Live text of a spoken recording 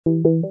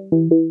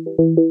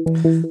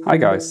Hi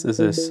guys,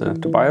 this is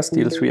Tobias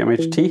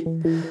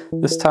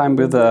DL3MHT, this time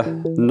with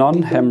a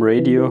non-ham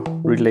radio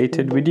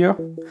related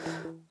video.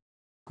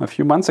 A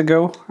few months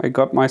ago I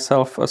got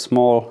myself a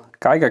small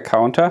Geiger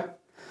counter,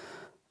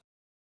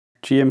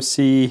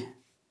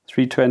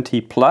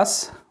 GMC-320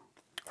 Plus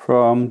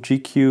from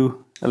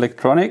GQ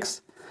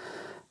Electronics,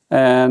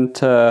 and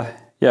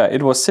yeah,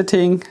 it was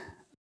sitting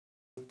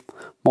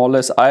more or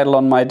less idle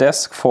on my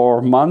desk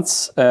for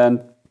months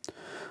and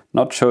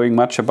not showing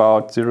much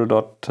about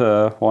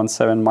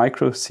 0.17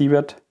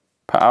 microsievert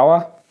per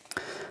hour.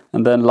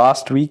 And then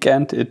last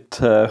weekend it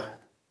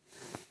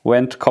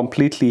went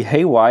completely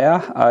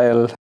haywire.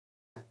 I'll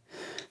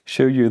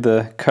show you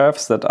the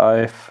curves that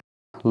I've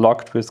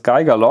logged with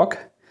Geiger log.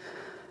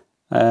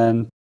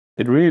 And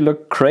it really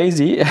looked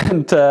crazy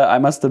and I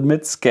must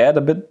admit scared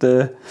a bit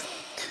the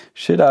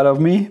shit out of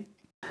me.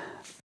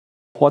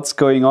 What's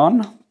going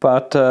on?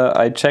 But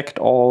I checked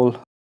all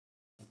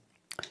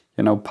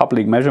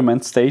public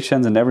measurement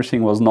stations and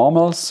everything was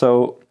normal.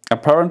 So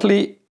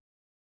apparently,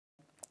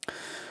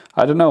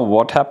 I don't know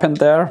what happened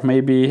there,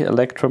 maybe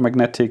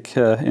electromagnetic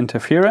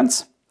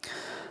interference.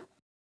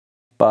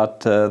 But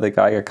the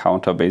Geiger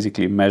counter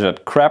basically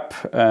measured crap,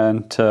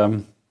 and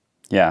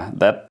yeah,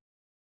 that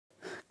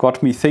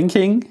got me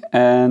thinking.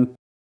 And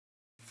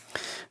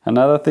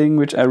another thing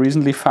which I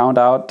recently found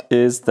out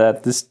is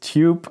that this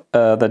tube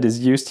that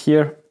is used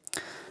here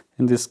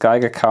in this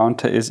Geiger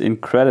counter is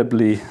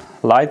incredibly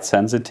light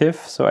sensitive.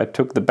 So I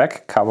took the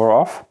back cover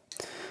off.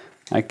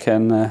 I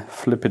can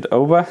flip it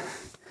over.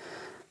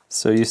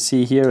 So you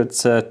see here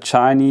it's a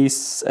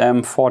Chinese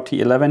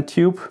M4011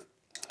 tube.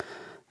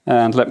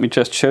 And let me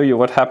just show you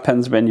what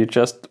happens when you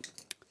just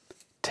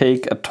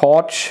take a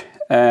torch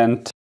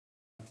and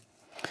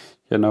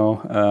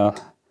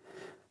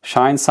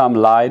shine some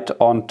light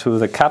onto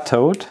the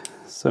cathode.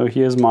 So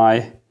here's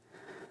my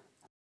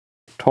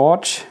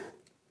torch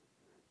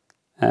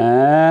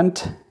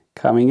and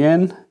coming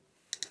in.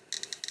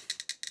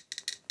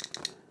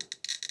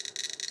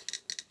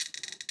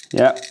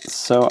 Yeah,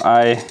 so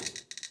I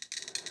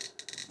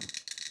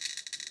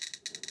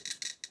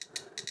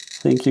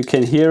think you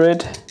can hear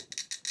it.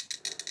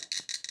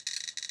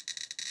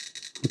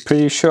 I'm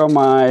pretty sure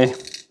my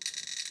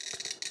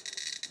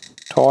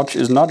torch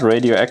is not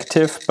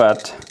radioactive,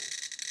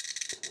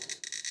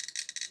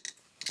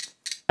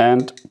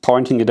 and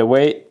pointing it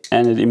away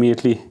and it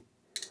immediately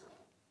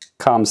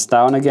calms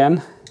down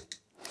again.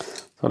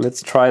 So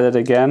let's try that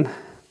again.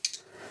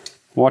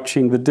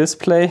 Watching the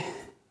display.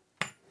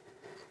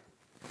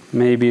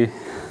 Maybe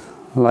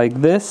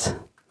like this.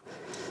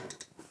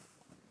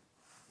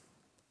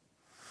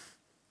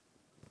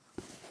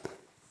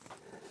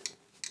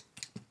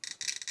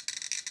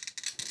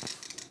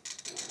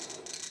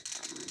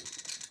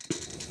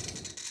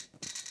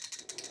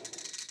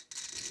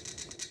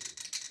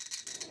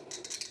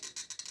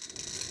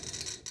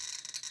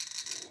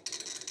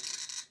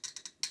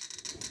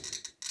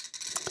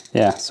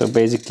 Yeah, so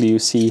basically you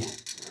see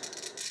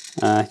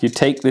you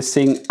take this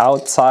thing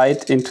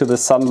outside into the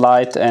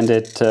sunlight and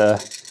it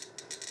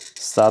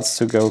starts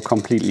to go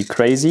completely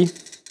crazy.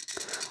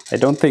 I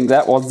don't think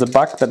that was the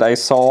bug that I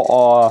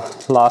saw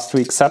last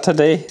week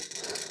Saturday,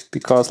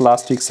 because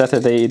last week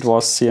Saturday it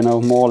was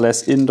more or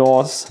less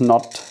indoors,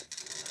 not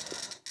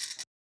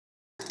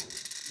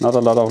a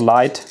lot of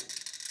light.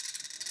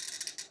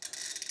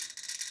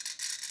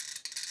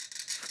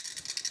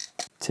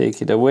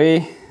 Take it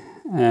away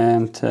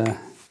and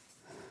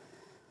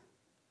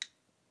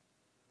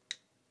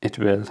it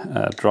will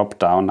drop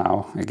down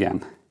now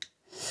again.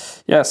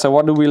 Yeah, so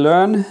what do we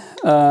learn?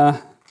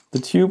 The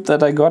tube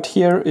that I got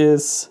here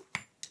is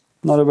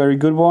not a very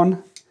good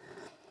one.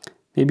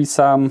 Maybe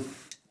some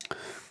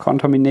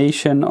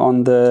contamination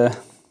on the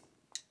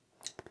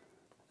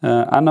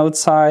anode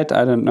side.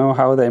 I don't know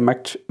how they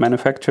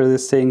manufacture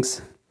these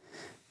things.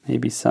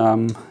 Maybe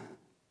some,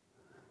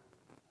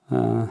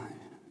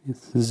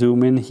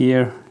 zoom in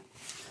here.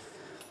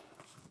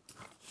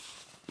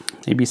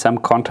 Maybe some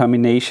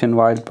contamination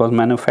while it was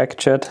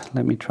manufactured.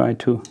 Let me try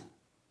to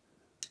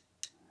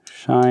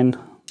shine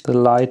the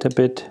light a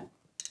bit.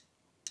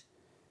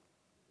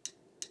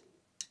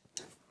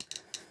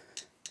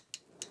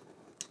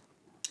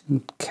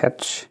 And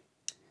catch.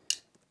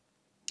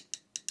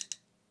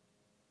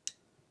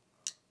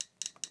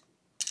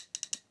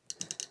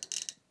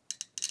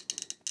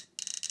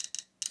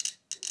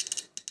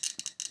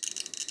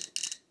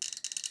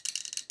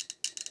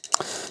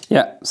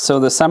 Yeah, so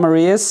the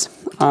summary is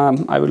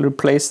I will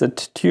replace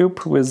that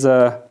tube with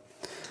a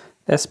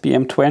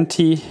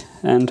SBM20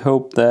 and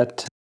hope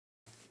that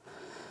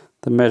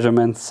the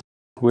measurements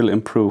will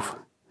improve.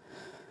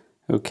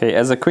 Okay,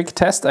 as a quick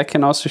test I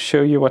can also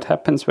show you what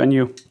happens when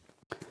you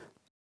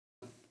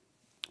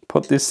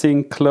put this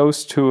thing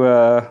close to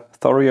a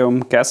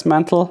thorium gas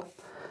mantle.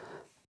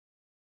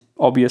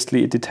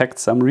 Obviously it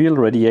detects some real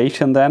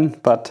radiation then,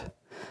 but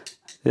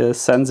the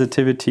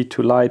sensitivity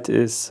to light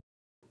is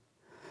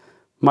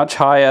much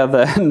higher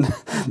than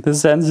the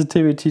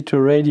sensitivity to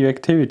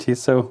radioactivity.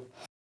 So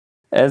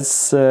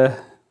as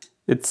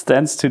it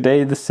stands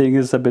today, this thing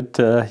is a bit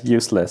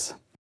useless.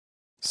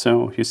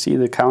 So you see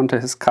the counter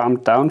has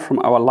calmed down from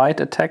our light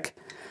attack.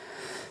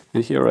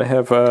 And here I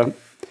have a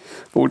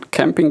old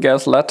camping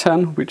gas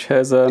lantern, which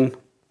has a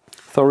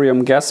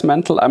thorium gas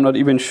mantle. I'm not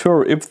even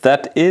sure if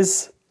that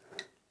is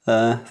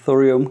a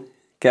thorium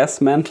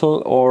gas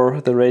mantle or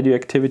the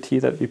radioactivity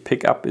that we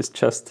pick up is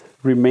just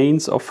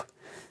remains of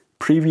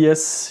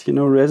previous,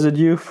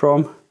 residue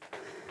from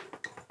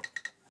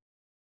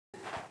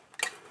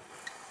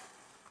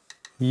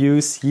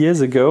use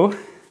years ago.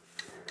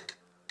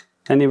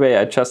 Anyway,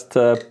 I just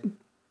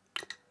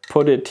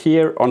put it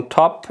here on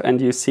top,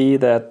 and you see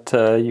that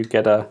you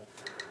get a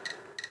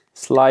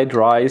slight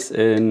rise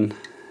in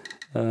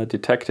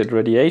detected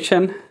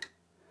radiation.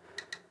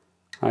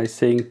 I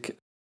think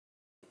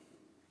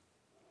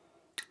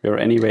we're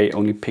anyway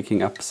only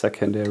picking up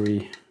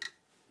secondary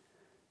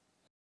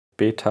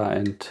beta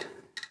and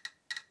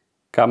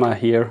gamma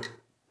here.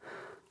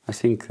 I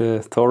think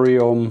the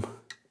thorium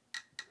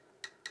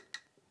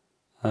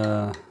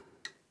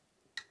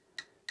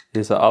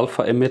is an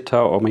alpha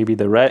emitter, or maybe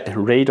the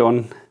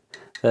radon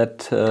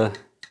that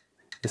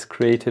is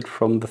created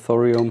from the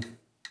thorium.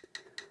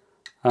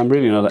 I'm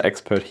really not an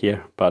expert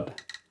here,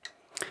 but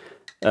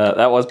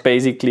that was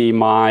basically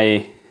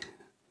my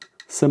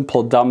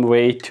simple dumb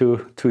way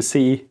to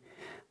see,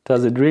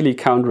 does it really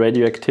count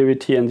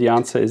radioactivity? And the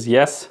answer is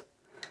yes.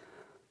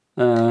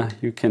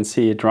 You can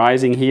see it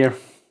rising here,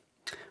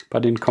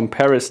 but in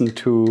comparison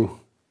to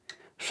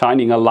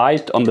shining a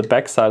light on the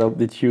backside of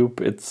the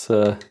tube, it's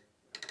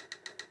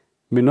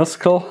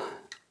minuscule.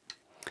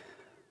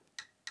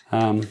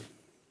 And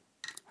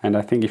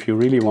I think if you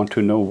really want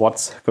to know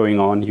what's going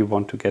on, you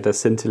want to get a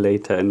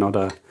scintillator and not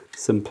a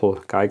simple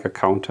Geiger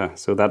counter.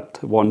 So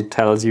that one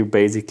tells you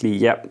basically,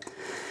 yep,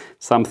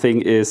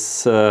 something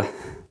is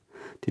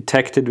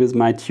detected with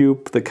my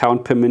tube, the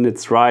count per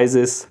minute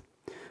rises.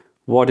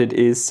 What it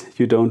is,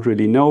 you don't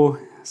really know.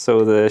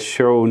 So the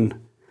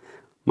shown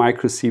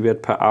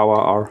microsievert per hour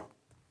are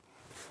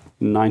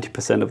in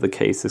 90% of the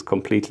cases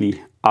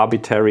completely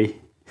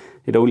arbitrary.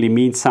 It only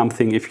means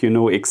something if you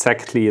know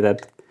exactly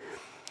that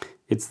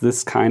it's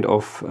this kind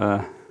of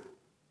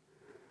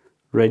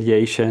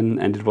radiation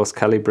and it was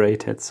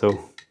calibrated. So,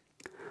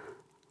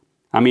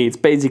 I mean, it's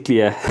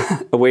basically a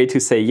way to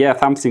say, yeah,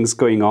 something's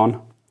going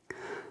on.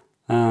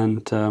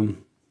 And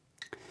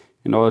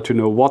in order to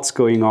know what's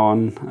going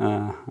on,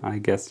 I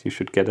guess you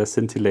should get a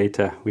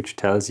scintillator which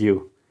tells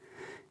you,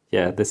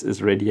 yeah, this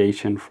is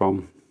radiation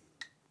from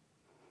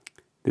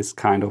this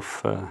kind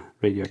of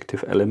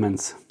radioactive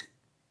elements.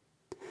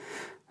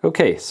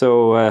 Okay,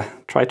 so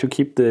try to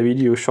keep the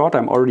video short.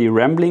 I'm already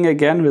rambling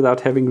again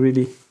without having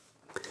really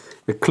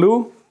a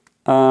clue.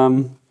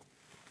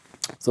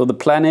 So the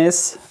plan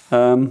is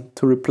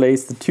to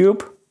replace the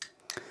tube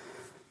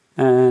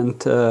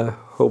and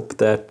hope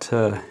that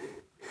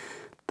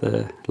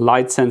the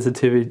light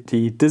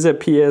sensitivity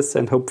disappears,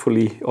 and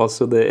hopefully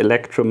also the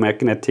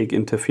electromagnetic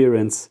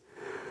interference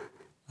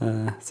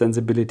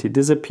sensibility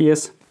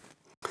disappears.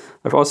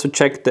 I've also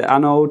checked the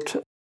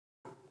anode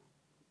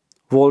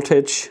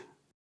voltage,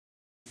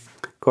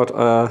 got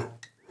a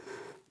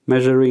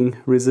measuring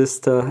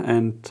resistor,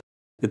 and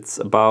it's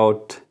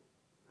about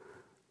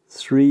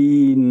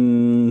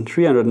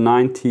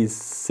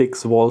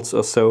 396 volts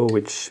or so,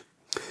 which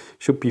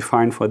should be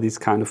fine for these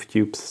kind of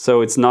tubes.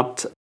 So it's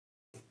not,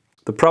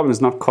 the problem is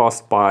not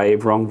caused by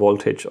wrong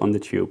voltage on the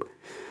tube.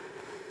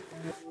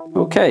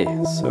 Okay,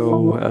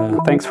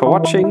 so thanks for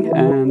watching,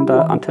 and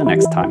until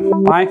next time.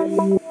 Bye.